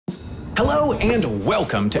Hello and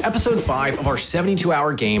welcome to episode 5 of our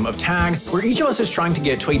 72-hour game of tag, where each of us is trying to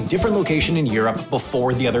get to a different location in Europe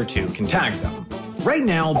before the other two can tag them. Right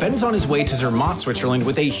now, Ben's on his way to Zermatt, Switzerland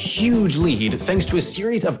with a huge lead thanks to a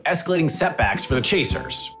series of escalating setbacks for the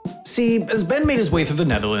chasers. See, as Ben made his way through the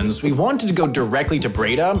Netherlands, we wanted to go directly to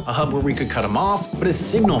Breda, a hub where we could cut him off, but his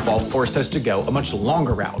signal fault forced us to go a much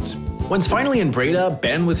longer route. Once finally in Breda,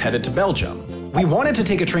 Ben was headed to Belgium. We wanted to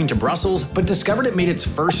take a train to Brussels, but discovered it made its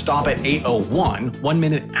first stop at 8:01, 1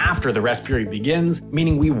 minute after the rest period begins,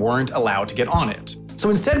 meaning we weren't allowed to get on it. So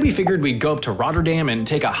instead we figured we'd go up to Rotterdam and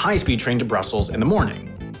take a high-speed train to Brussels in the morning.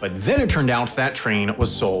 But then it turned out that train was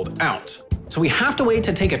sold out. So we have to wait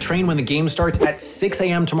to take a train when the game starts at 6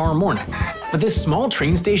 a.m. tomorrow morning. But this small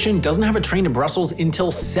train station doesn't have a train to Brussels until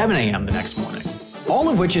 7 a.m. the next morning. All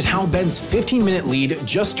of which is how Ben's 15-minute lead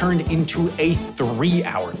just turned into a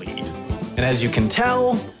 3-hour lead. And as you can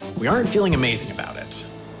tell, we aren't feeling amazing about it.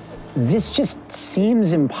 This just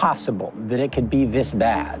seems impossible that it could be this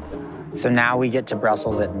bad. So now we get to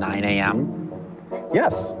Brussels at 9 a.m.?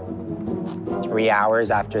 Yes. 3 hours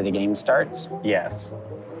after the game starts? Yes.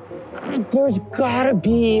 There's gotta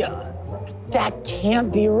be... That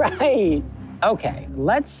can't be right. Okay,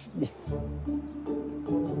 let's...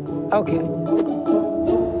 Okay.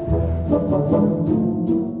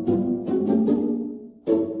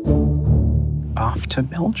 Off to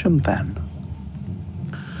Belgium, then.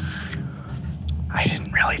 I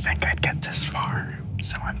didn't really think I'd get this far,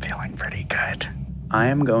 so I'm feeling pretty good. I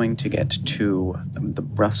am going to get to the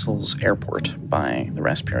Brussels airport by the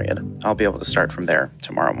rest period. I'll be able to start from there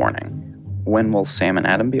tomorrow morning. When will Sam and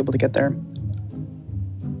Adam be able to get there?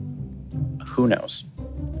 Who knows?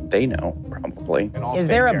 They know, probably. Is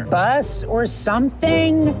there a bus or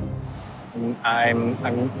something? I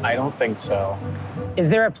don't think so. Is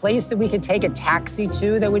there a place that we could take a taxi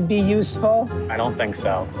to that would be useful? I don't think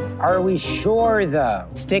so. Are we sure, though?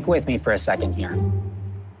 Stick with me for a second here.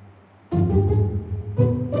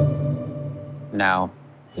 No.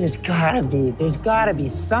 There's gotta be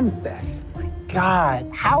something. My God,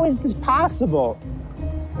 how is this possible?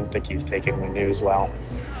 I don't think he's taking the news well.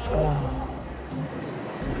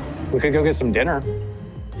 We could go get some dinner.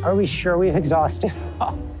 Are we sure we've exhausted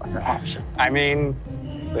all our options? I mean...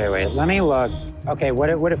 Wait, let me look. Okay,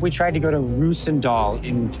 what if we tried to go to Roosendaal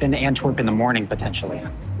in Antwerp in the morning, potentially?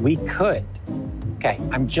 We could. Okay,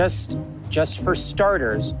 just for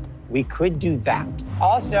starters, we could do that.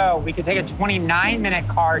 Also, we could take a 29-minute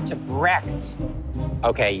car to Brecht.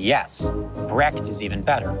 Okay, yes, Brecht is even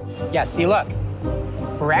better. Yeah, see, look.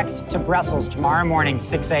 Brecht to Brussels tomorrow morning,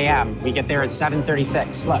 6 a.m. We get there at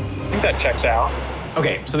 7:36. Look. I think that checks out.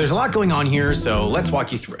 Okay, so there's a lot going on here, so let's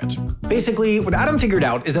walk you through it. Basically, what Adam figured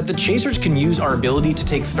out is that the chasers can use our ability to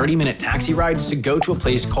take 30-minute taxi rides to go to a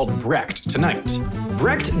place called Brecht tonight.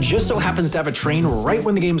 Brecht just so happens to have a train right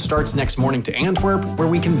when the game starts next morning to Antwerp, where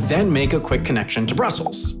we can then make a quick connection to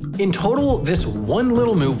Brussels. In total, this one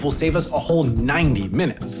little move will save us a whole 90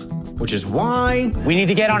 minutes, which is why... We need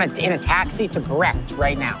to get in a taxi to Brecht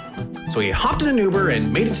right now. So we hopped in an Uber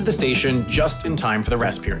and made it to the station just in time for the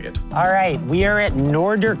rest period. All right, we are at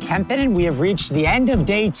Noorderkempen and we have reached the end of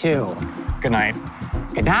day 2. Good night.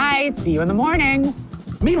 Good night, see you in the morning.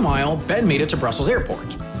 Meanwhile, Ben made it to Brussels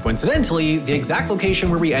Airport. Coincidentally, the exact location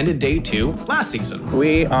where we ended day 2 last season.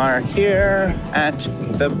 We are here at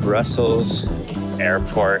the Brussels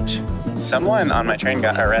airport. Someone on my train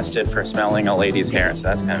got arrested for smelling a lady's hair, so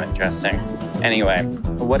that's kind of interesting. Anyway,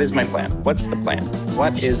 what is my plan? What's the plan?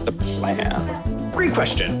 What is the plan? Great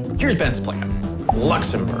question. Here's Ben's plan.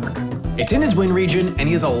 Luxembourg. It's in his win region, and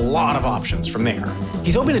he has a lot of options from there.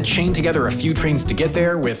 He's hoping to chain together a few trains to get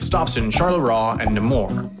there, with stops in Charleroi and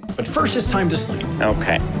Namur. But first it's time to sleep.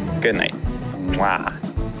 Okay, good night. Mwah.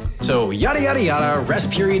 So yada yada yada,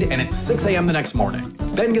 rest period, and it's 6 a.m. the next morning.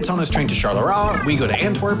 Ben gets on his train to Charleroi, we go to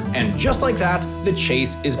Antwerp, and just like that, the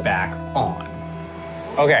chase is back on.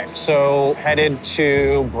 Okay, so headed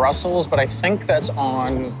to Brussels, but I think that's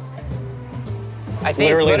on... I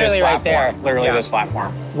think it's literally right there. Literally this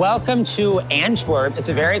platform. Welcome to Antwerp. It's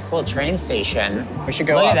a very cool train station. We should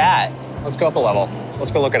go up. Look at that. Let's go up a level.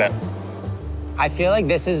 Let's go look at it. I feel like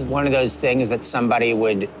this is one of those things that somebody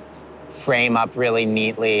would frame up really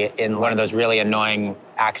neatly in one of those really annoying,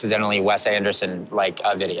 accidentally Wes Anderson-like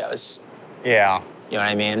videos. Yeah. You know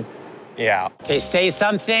what I mean? Yeah. Okay, say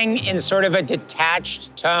something in sort of a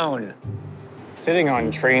detached tone. Sitting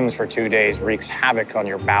on trains for 2 days wreaks havoc on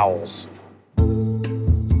your bowels.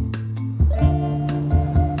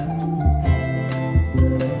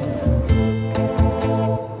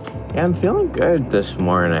 Yeah, I'm feeling good this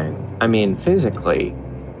morning. I mean, physically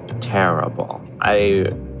terrible.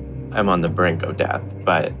 I'm on the brink of death,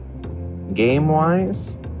 but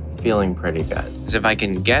game-wise, feeling pretty good. Because if I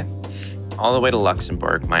can get all the way to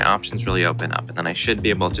Luxembourg, my options really open up, and then I should be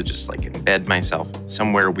able to just like embed myself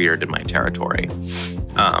somewhere weird in my territory.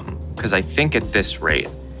 Because I think at this rate,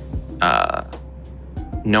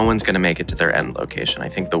 no one's going to make it to their end location. I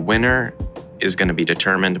think the winner is going to be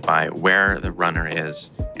determined by where the runner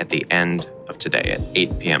is at the end of today, at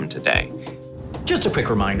 8 p.m. today. Just a quick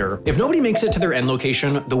reminder, if nobody makes it to their end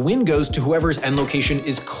location, the win goes to whoever's end location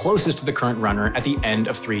is closest to the current runner at the end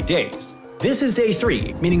of 3 days. This is day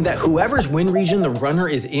 3, meaning that whoever's win region the runner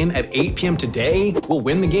is in at 8 p.m. today will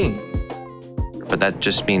win the game. But that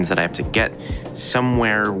just means that I have to get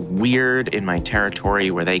somewhere weird in my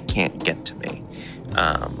territory where they can't get to me.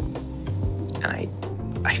 And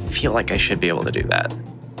I feel like I should be able to do that,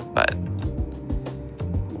 but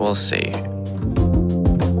we'll see.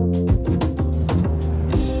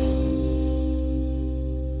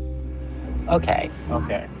 Okay.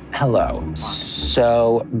 Okay. Hello.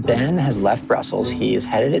 So Ben has left Brussels. He is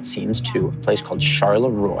headed, it seems, to a place called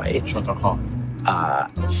Charleroi.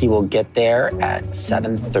 He will get there at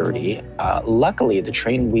 7:30. Luckily, the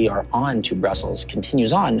train we are on to Brussels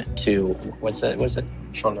continues on to, what is it?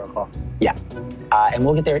 Charleroi. Yeah. And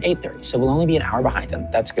we'll get there at 8:30. So we'll only be an hour behind him.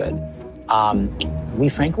 That's good. We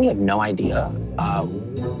frankly have no idea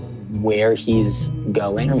where he's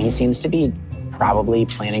going. I mean, he seems to be probably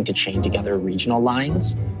planning to chain together regional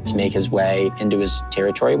lines to make his way into his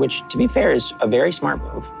territory, which, to be fair, is a very smart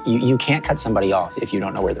move. You can't cut somebody off if you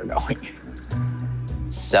don't know where they're going.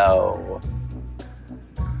 So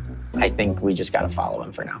I think we just got to follow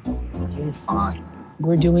him for now. We're doing fine.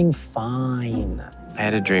 We're doing fine. I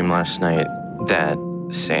had a dream last night that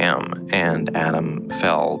Sam and Adam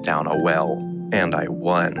fell down a well and I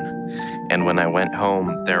won. And when I went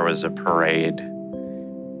home, there was a parade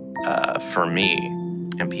for me,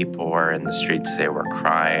 and people were in the streets. They were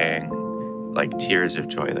crying, like tears of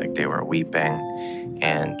joy, like they were weeping.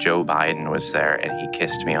 And Joe Biden was there, and he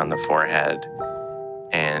kissed me on the forehead,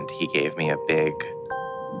 and he gave me a big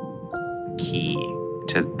key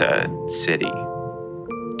to the city.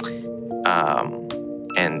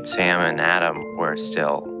 And Sam and Adam were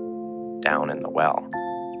still down in the well.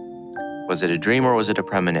 Was it a dream or was it a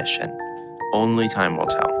premonition? Only time will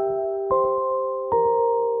tell.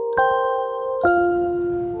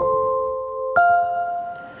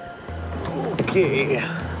 Okay.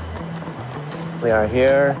 We are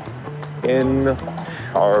here in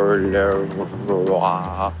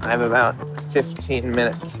Charleroi. I have about 15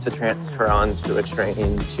 minutes to transfer onto a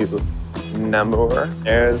train to Namur.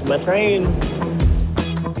 There's my train.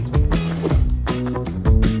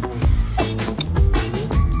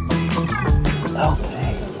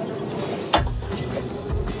 Okay.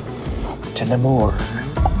 To Namur.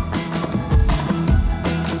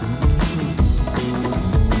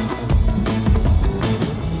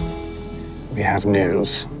 We have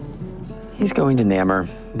news. He's going to Namur,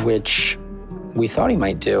 which we thought he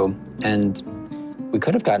might do, and we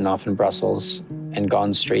could have gotten off in Brussels and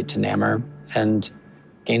gone straight to Namur and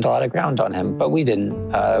gained a lot of ground on him, but we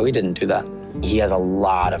didn't. We didn't do that. He has a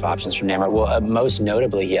lot of options from Namur. Well, most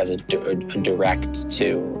notably, he has a direct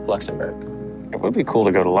to Luxembourg. It would be cool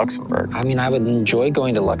to go to Luxembourg. I mean, I would enjoy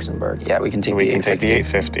going to Luxembourg. Yeah, we can take So the we can 850. take the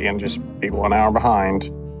 850 and just be 1 hour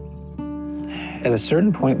behind. At a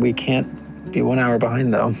certain point, we can't be 1 hour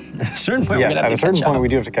behind, though. At a certain point, Yes, we're gonna at have a to certain catch point, up. we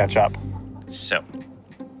do have to catch up. So,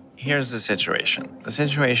 here's the situation. The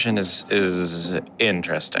situation is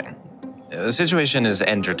interesting. The situation is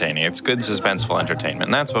entertaining. It's good, suspenseful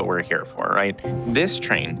entertainment. That's what we're here for, right? This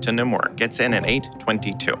train to Namur gets in at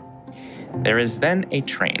 8:22. There is then a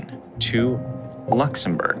train to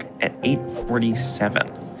Luxembourg at 8:47,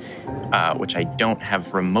 which I don't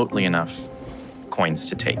have remotely enough coins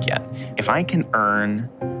to take yet. If I can earn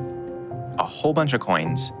a whole bunch of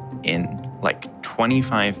coins in like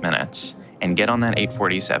 25 minutes and get on that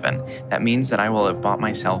 8:47, that means that I will have bought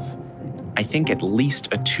myself, I think, at least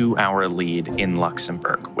a 2-hour lead in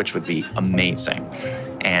Luxembourg, which would be amazing.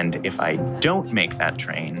 And if I don't make that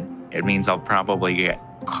train, it means I'll probably get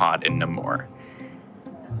caught in Namur.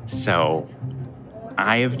 So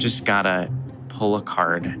I have just gotta pull a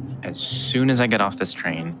card as soon as I get off this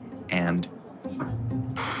train and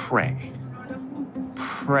pray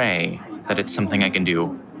that it's something I can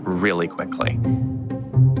do really quickly.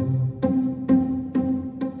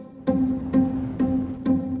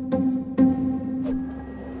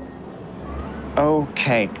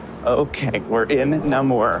 Okay, we're in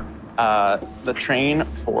Namur. The train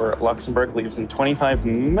for Luxembourg leaves in 25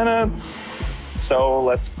 minutes, so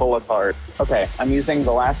let's pull a card. Okay, I'm using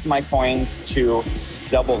the last of my coins to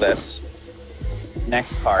double this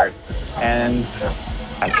next card, and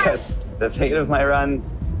I guess the fate of my run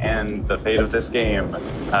and the fate of this game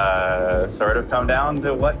sort of come down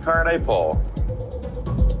to what card I pull.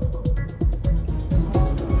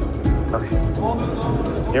 Okay,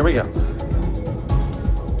 here we go.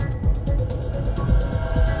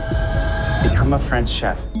 Become a French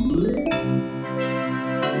chef.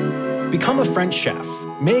 Become a French chef.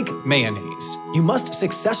 Make mayonnaise. You must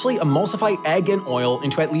successfully emulsify egg and oil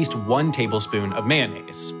into at least 1 tablespoon of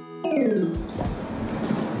mayonnaise.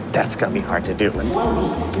 That's gonna be hard to do in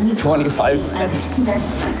 25 minutes.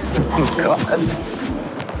 Oh, God.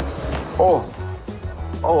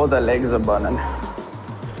 Oh, the legs are burning.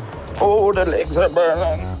 Oh, the legs are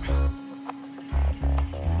burning.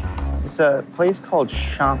 It's a place called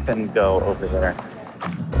Shop and Go over there.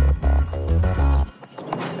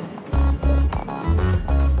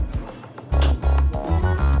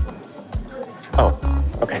 Oh,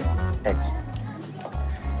 okay, eggs.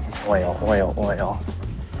 Oil.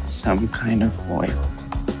 Some kind of oil.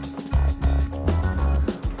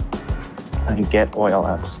 I get oil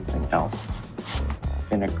out of something else.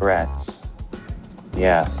 Vinaigrettes.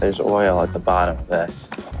 Yeah, there's oil at the bottom of this.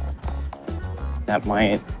 That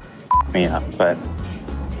might f me up, but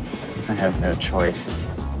I have no choice.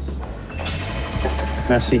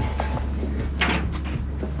 Now see.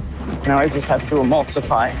 Now I just have to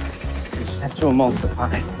emulsify.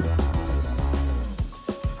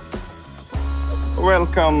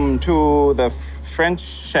 Welcome to the French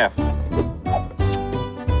chef.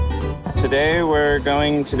 Today we're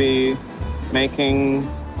going to be making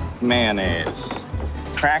mayonnaise.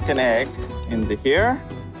 Crack an egg into here.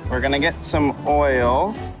 We're gonna get some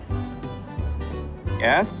oil.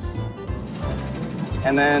 Yes.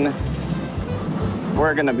 And then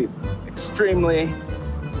we're gonna be extremely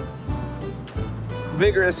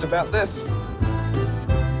vigorous about this.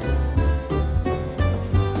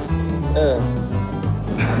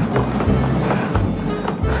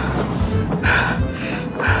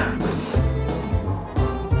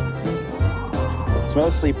 It's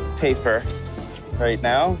mostly paper right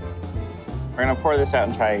now. We're gonna pour this out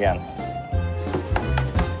and try again.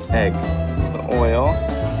 Egg, the oil.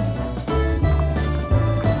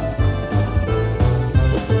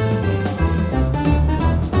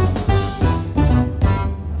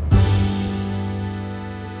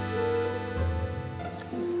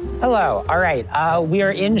 Hello. All right. We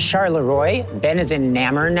are in Charleroi. Ben is in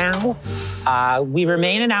Namur now. We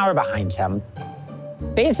remain an hour behind him.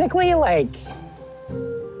 Basically, like,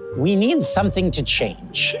 we need something to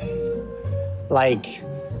change. Like,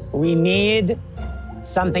 we need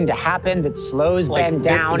something to happen that slows Ben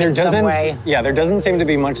down in some way. Yeah, there doesn't seem to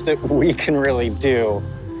be much that we can really do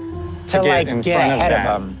to like get in get front ahead of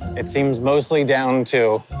of Ben. him. It seems mostly down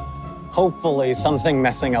to hopefully something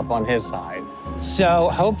messing up on his side. So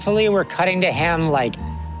hopefully we're cutting to him like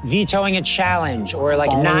vetoing a challenge or like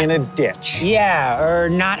Falling not in a ditch. Yeah, or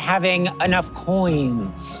not having enough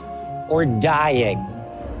coins or dying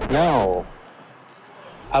No.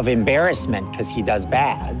 of embarrassment because he does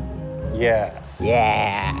bad. Yes.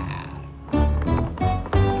 Yeah.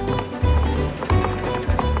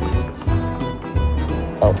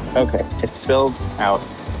 Oh, okay. It spilled out.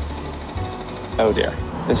 Oh dear.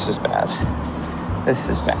 This is bad. This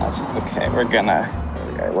is bad. Okay, we're gonna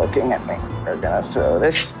looking at me. We're gonna throw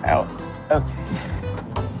this out. Okay.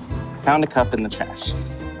 Found a cup in the trash.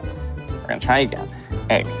 We're gonna try again.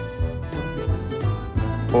 Egg.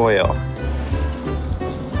 Oil.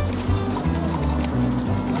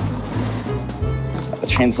 The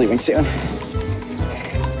train's leaving soon.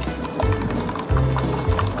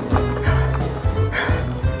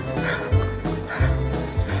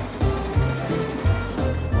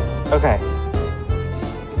 Okay.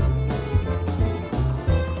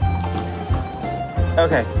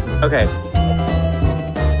 Okay.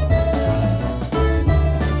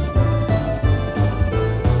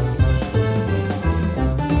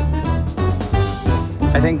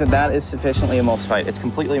 I think that is sufficiently emulsified. It's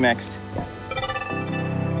completely mixed.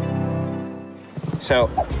 So,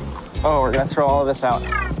 we're gonna throw all of this out.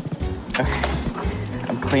 Okay.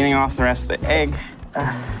 I'm cleaning off the rest of the egg.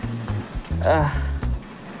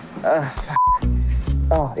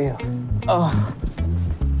 Oh, ew.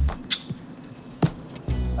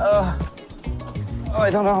 Oh, I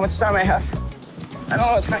don't know how much time I have. I don't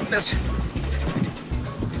know what time it is.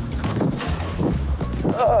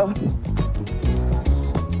 Oh,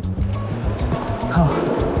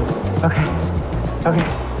 okay.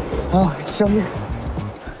 Oh, it's still here.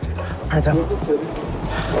 All right, done.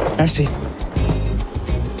 Merci.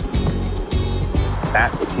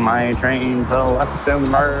 That's my train to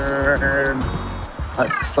Luxembourg.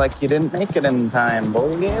 Looks like you didn't make it in time,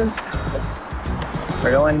 boys.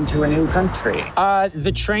 We're going to a new country.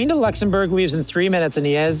 The train to Luxembourg leaves in 3 minutes, and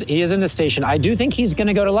he is in the station. I do think he's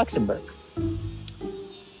gonna go to Luxembourg.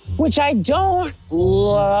 Which I don't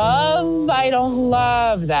love. I don't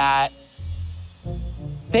love that.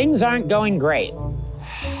 Things aren't going great. I'm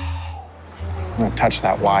gonna touch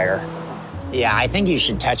that wire. Yeah, I think you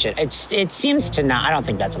should touch it. It seems to not. I don't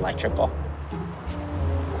think that's electrical.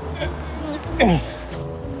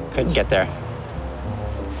 Couldn't get there.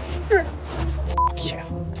 Yeah,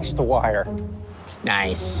 touch the wire.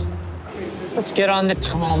 Nice. Let's get on the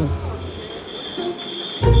tom.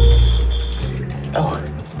 Oh.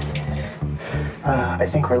 I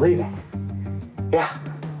think we're leaving. Yeah,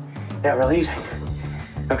 we're leaving.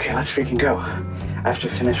 Okay, let's freaking go. I have to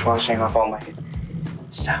finish washing off all my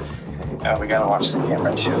stuff. Oh, we gotta watch the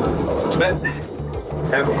camera too. But,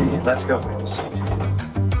 okay, let's go find a seat.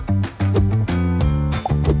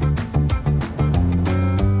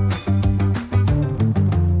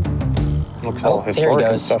 Looks all historic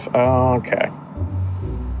and stuff. Oh, okay.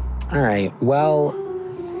 All right, well,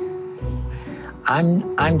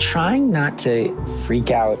 I'm trying not to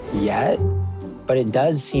freak out yet, but it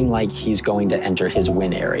does seem like he's going to enter his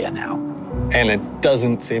win area now. And it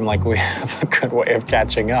doesn't seem like we have a good way of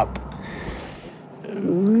catching up.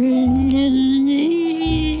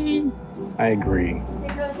 I agree.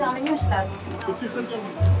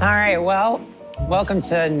 All right, well, welcome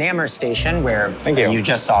to Namur Station, where Thank you. You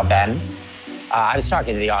just saw Ben. I was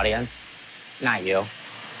talking to the audience, not you.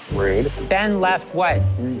 Rude. Ben left, what,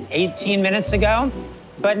 18 minutes ago?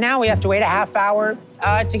 But now we have to wait a half hour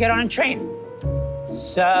to get on a train.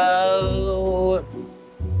 So,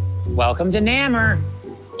 welcome to Namur.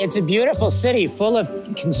 It's a beautiful city full of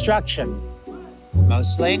construction,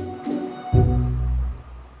 mostly.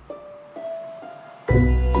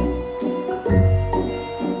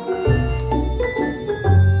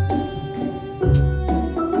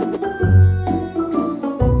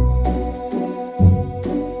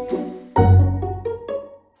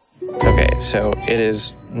 So it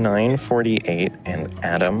is 9:48 and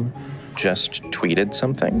Adam just tweeted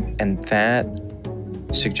something, and that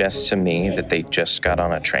suggests to me that they just got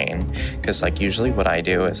on a train. Because like usually what I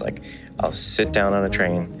do is like I'll sit down on a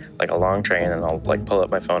train, like a long train, and I'll like pull up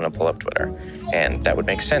my phone and pull up Twitter. And that would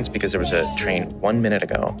make sense because there was a train 1 minute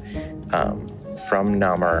ago from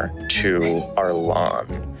Namur to Arlon.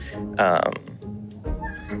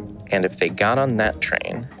 And if they got on that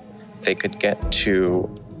train, they could get to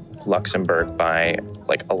Luxembourg by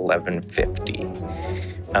like 11:50.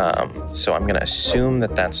 So I'm gonna assume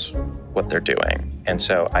that that's what they're doing. And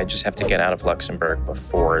so I just have to get out of Luxembourg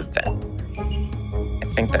before then. I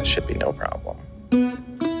think that should be no problem.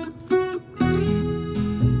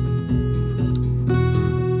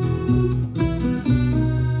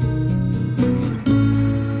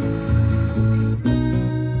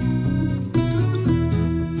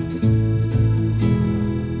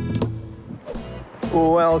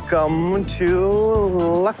 Welcome to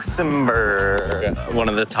Luxembourg. One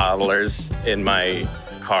of the toddlers in my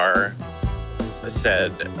car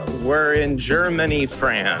said, "We're in Germany,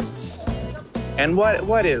 France." And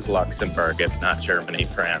what is Luxembourg if not Germany,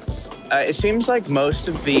 France? It seems like most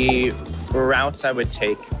of the routes I would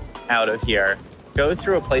take out of here go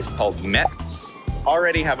through a place called Metz.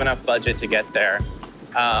 Already have enough budget to get there.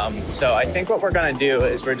 So I think what we're gonna do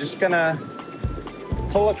is we're just gonna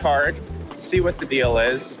pull a card, see what the deal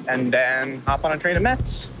is, and then hop on a train to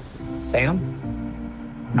Metz. Sam,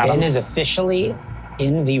 Ben is officially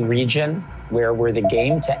in the region where were the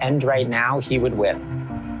game to end right now, he would win.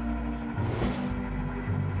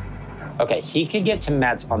 Okay, he could get to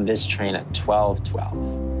Metz on this train at 12:12.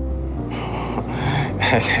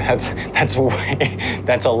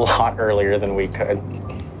 That's a lot earlier than we could.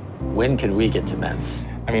 When could we get to Metz?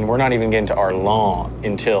 I mean, we're not even getting to Arlon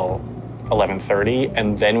until 11:30,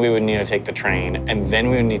 and then we would need to take the train, and then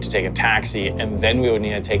we would need to take a taxi, and then we would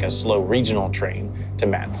need to take a slow regional train to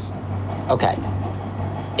Metz. Okay.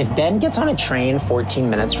 If Ben gets on a train 14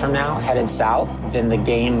 minutes from now, headed south, then the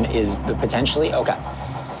game is potentially okay.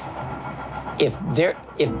 If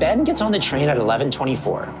Ben gets on the train at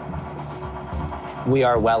 11:24, we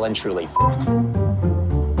are well and truly f***ed.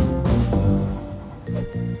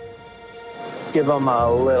 Let's give them a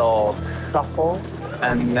little shuffle,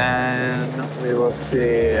 and then we will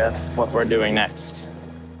see what we're doing next.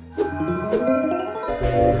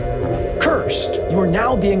 Cursed! You are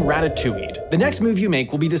now being ratatouilleed. The next move you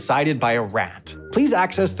make will be decided by a rat. Please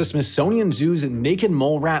access the Smithsonian Zoo's Naked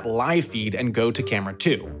Mole Rat live feed and go to camera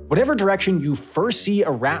 2. Whatever direction you first see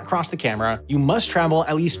a rat cross the camera, you must travel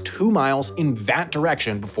at least 2 miles in that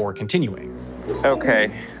direction before continuing.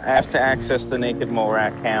 Okay, I have to access the naked mole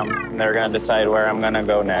rat cam, and they're gonna decide where I'm gonna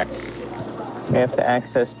go next. We have to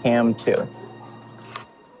access cam 2.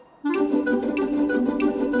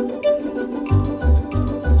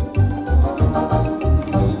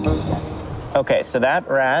 Okay, so that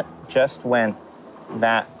rat just went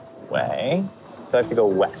that way. So I have to go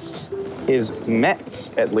west. Is Metz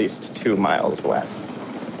at least 2 miles west?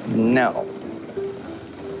 No.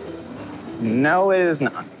 No, it is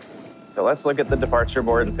not. So let's look at the departure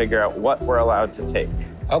board and figure out what we're allowed to take.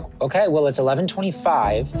 Oh, okay, well, it's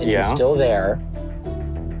 11:25, and he's still there.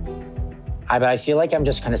 But I feel like I'm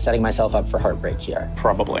just kind of setting myself up for heartbreak here.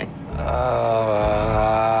 Probably.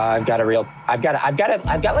 I've got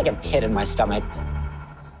like a pit in my stomach.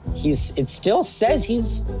 It still says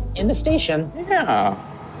he's in the station. Yeah.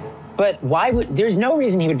 But there's no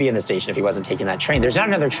reason he would be in the station if he wasn't taking that train. There's not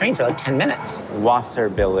another train for like 10 minutes.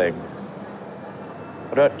 Wasserbillig.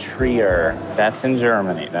 What about Trier? That's in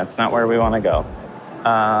Germany. That's not where we want to go.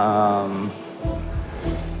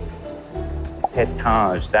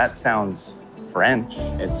 Pétage. That sounds French.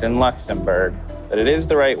 It's in Luxembourg, but it is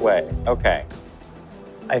the right way. Okay.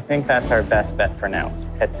 I think that's our best bet for now. It's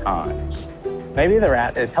Pétage. Maybe the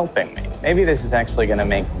rat is helping me. Maybe this is actually going to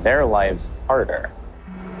make their lives harder.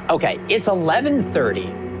 Okay, it's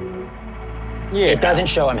 11:30. Yeah. It doesn't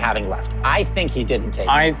show him having left. I think he didn't take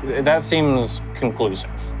it. That seems conclusive.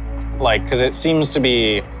 Like, because it seems to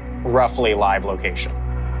be roughly live location.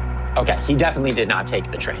 Okay, he definitely did not take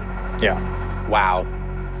the train. Yeah. Wow.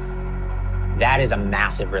 That is a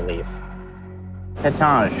massive relief.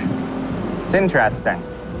 Pétage. It's interesting.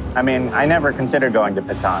 I mean, I never considered going to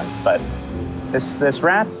Pétage, but this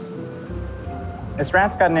rat's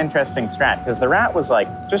got an interesting strat, because the rat was like,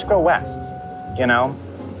 just go west, you know?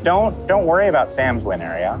 Don't worry about Sam's win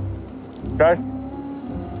area. Good.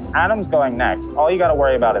 Adam's going next. All you gotta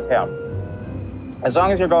worry about is him. As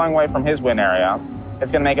long as you're going away from his win area,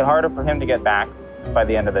 it's gonna make it harder for him to get back by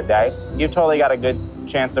the end of the day. You totally got a good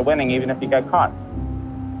chance of winning, even if you get caught.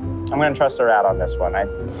 I'm gonna trust the rat on this one. I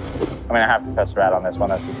have to trust the rat on this one.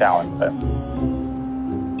 That's the challenge, but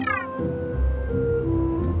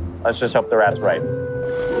let's just hope the rat's right.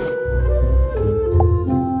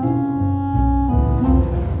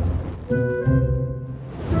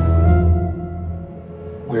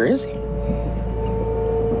 Where is he?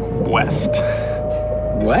 West.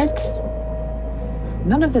 What?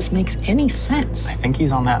 None of this makes any sense. I think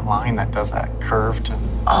he's on that line that does that curve to...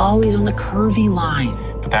 Oh, he's on the curvy line.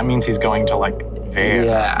 But that means he's going to, like, there.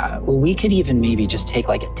 Yeah, well, we could even maybe just take,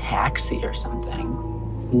 like, a taxi or something.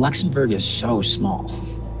 Luxembourg is so small.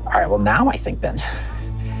 All right, well, now I think Ben's...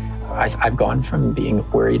 I've gone from being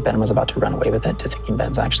worried Ben was about to run away with it to thinking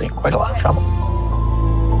Ben's actually in quite a lot of trouble.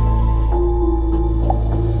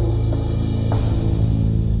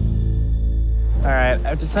 All right,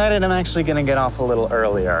 I've decided I'm actually gonna get off a little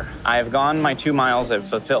earlier. I've gone my 2 miles, I've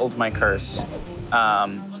fulfilled my curse.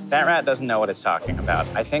 That rat doesn't know what it's talking about.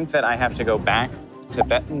 I think that I have to go back to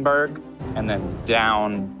Bettenberg and then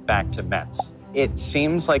down back to Metz. It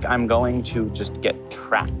seems like I'm going to just get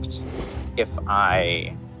trapped if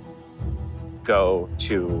I go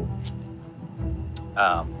to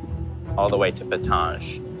all the way to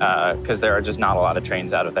Pétage, because there are just not a lot of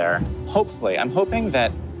trains out of there. Hopefully, I'm hoping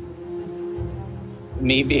that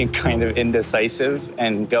me being kind of indecisive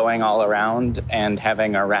and going all around and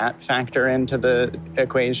having a rat factor into the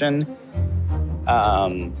equation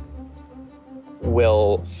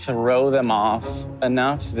will throw them off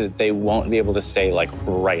enough that they won't be able to stay like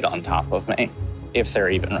right on top of me. If they're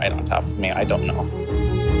even right on top of me, I don't know.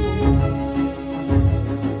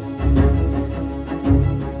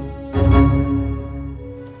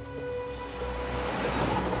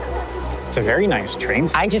 It's a very nice train.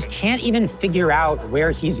 I just can't even figure out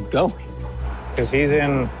where he's going. Because he's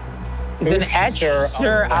in... He's in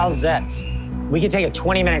Etsch-sur-Alzette. We could take a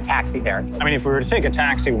 20-minute taxi there. I mean, if we were to take a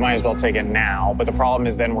taxi, we might as well take it now. But the problem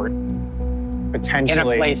is then we're potentially... In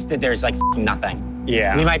a place that there's like nothing.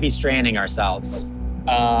 Yeah. We might be stranding ourselves.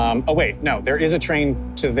 Oh, wait, no. There is a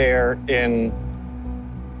train to there in...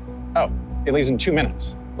 Oh, it leaves in 2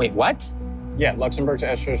 minutes. Wait, what? Yeah, Luxembourg to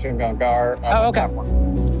Etsch-sur-Alzette. Oh, okay.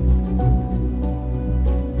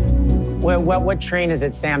 What train is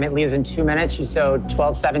it, Sam? It leaves in 2 minutes. So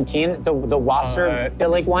 12:17, the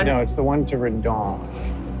Wasserbillig one? No, it's the one to Redange.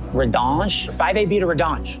 Redange? 5AB to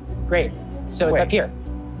Redange. Great. So it's up here.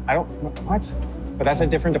 I don't, what? But that's a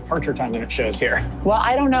different departure time than it shows here. Well,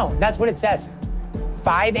 I don't know. That's what it says.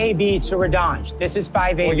 5AB to Redange. This is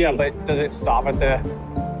 5AB. Well, yeah, but does it stop at the...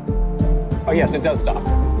 Oh, yes, it does stop.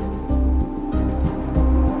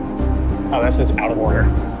 Oh, this is out of order.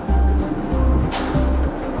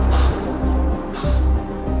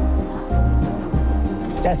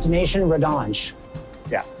 Destination Redange.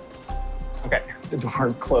 Yeah. Okay. The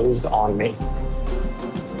door closed on me.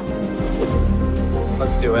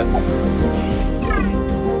 Let's do it.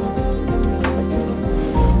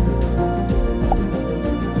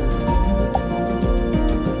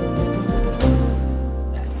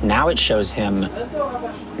 Now it shows him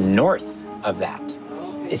north of that.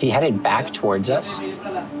 Is he headed back towards us?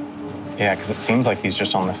 Yeah, because it seems like he's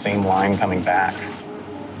just on the same line coming back.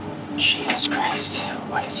 Jesus Christ,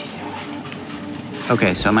 what is he doing?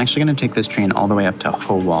 Okay, so I'm actually going to take this train all the way up to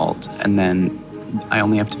Howald, and then I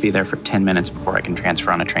only have to be there for 10 minutes before I can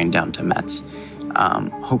transfer on a train down to Metz.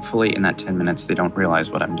 Hopefully in that 10 minutes, they don't realize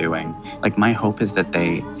what I'm doing. Like, my hope is that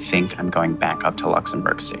they think I'm going back up to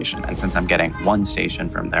Luxembourg station. And since I'm getting one station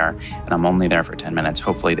from there, and I'm only there for 10 minutes,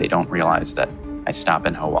 hopefully they don't realize that I stop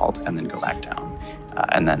in Howald and then go back down.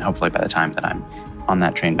 And then hopefully by the time that I'm on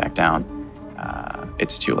that train back down,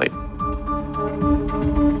 it's too late.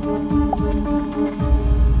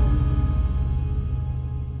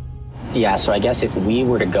 Yeah, so I guess if we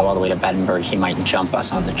were to go all the way to Beddenburg, he might jump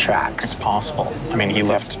us on the tracks. It's possible. I mean, he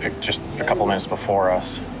left just a couple minutes before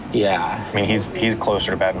us. Yeah. I mean, he's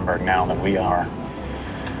closer to Battenberg now than we are.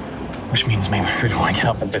 Which means maybe we want to get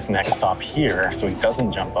up at this next stop here so he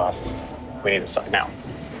doesn't jump us. We need to decide now.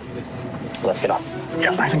 Let's get off.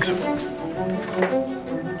 Yeah, I think so.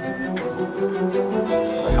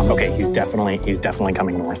 Okay, he's definitely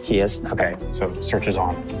coming north. He is? Okay, so search is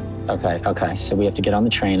on. Okay. So we have to get on the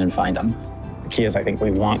train and find him. The key is, I think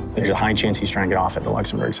there's a high chance he's trying to get off at the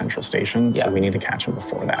Luxembourg Central Station, so we need to catch him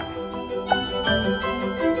before that.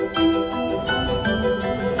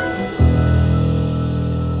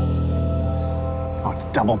 Oh, it's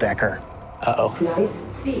double-decker.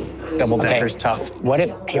 Uh-oh. Double-decker's tough. What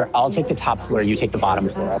if, here, I'll take the top floor, you take the bottom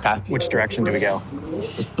floor, okay? Which direction do we go?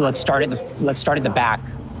 Let's start at the back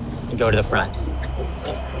and go to the front.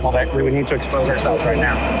 Well, we would need to expose ourselves right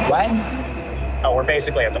now. What? Oh, we're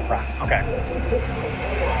basically at the front. Okay.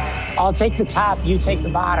 I'll take the top, you take the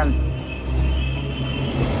bottom.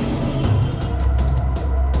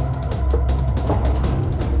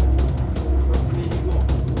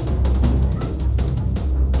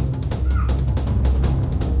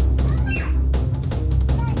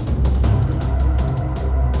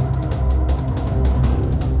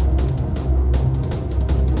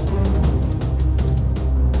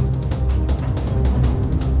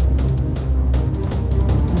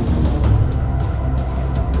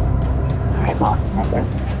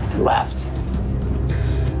 Left.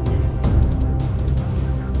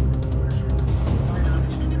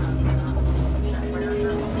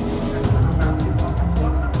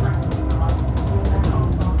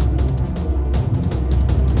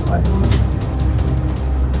 What?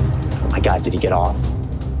 Oh my God, did he get off?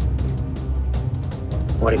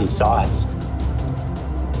 What if he saw us?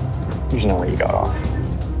 There's no way he got off.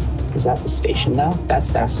 Is that the station now? That's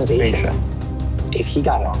the station. If he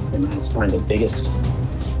got off, then that's one of the biggest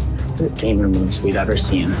gamer moves we've ever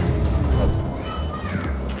seen.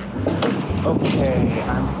 Okay,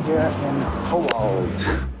 I'm here in Howald.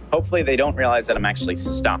 Hopefully they don't realize that I'm actually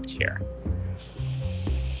stopped here.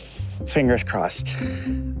 Fingers crossed.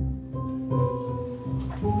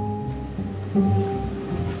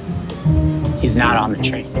 He's not on the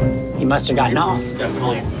train. He must have gotten off. It's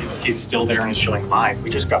definitely, he's still there and it's showing live. We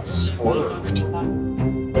just got swerved.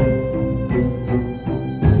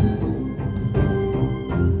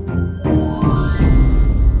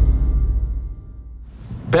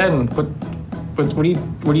 Ben, what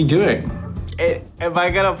are you doing? Am I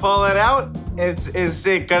gonna pull it out? Is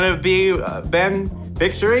it gonna be Ben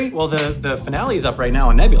victory? Well, the finale's up right now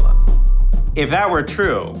on Nebula. If that were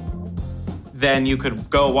true, then you could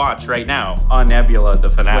go watch right now on Nebula the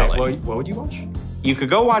finale. Wait, what would you watch? You could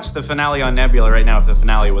go watch the finale on Nebula right now if the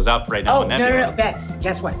finale was up right now on Nebula. No, Ben,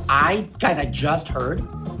 guess what? I just heard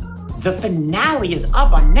the finale is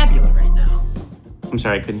up on Nebula right now. I'm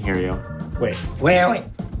sorry, I couldn't hear you. Wait.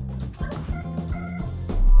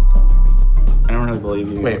 I don't really believe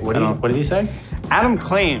you. Wait, what did he say? Adam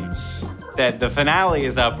claims that the finale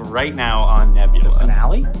is up right now on Nebula. The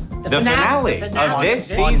finale? The finale of this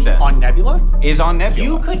season on Nebula? is on Nebula.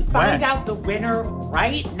 You could find out the winner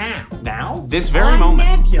right now. Now? This very on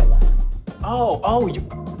moment. Nebula.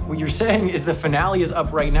 What you're saying is the finale is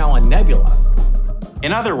up right now on Nebula.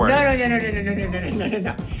 In other words.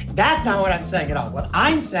 No. That's not what I'm saying at all. What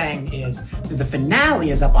I'm saying is that the finale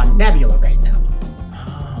is up on Nebula right now.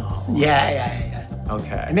 Oh. Yeah.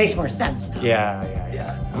 Okay. It makes more sense now.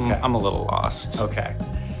 Yeah. Okay. I'm a little lost. Okay.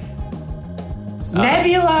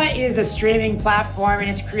 Nebula is a streaming platform and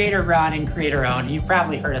it's creator run and creator owned. You've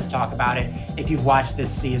probably heard us talk about it if you've watched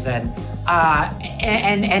this season.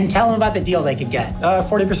 And tell them about the deal they could get.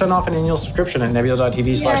 40% off an annual subscription at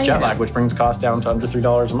nebula.tv/jetlag, which brings cost down to under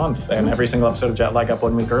 $3 a month. And every single episode of Jetlag up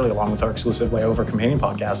 1 week early, along with our exclusive Layover companion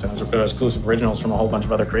podcast and exclusive originals from a whole bunch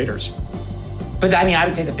of other creators. But I mean, I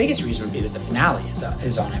would say the biggest reason would be that the finale is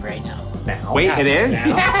on it right now. Wait, it is?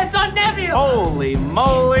 Yeah, it's on Nebula. Holy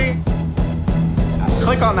moly!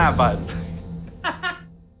 Click on that button.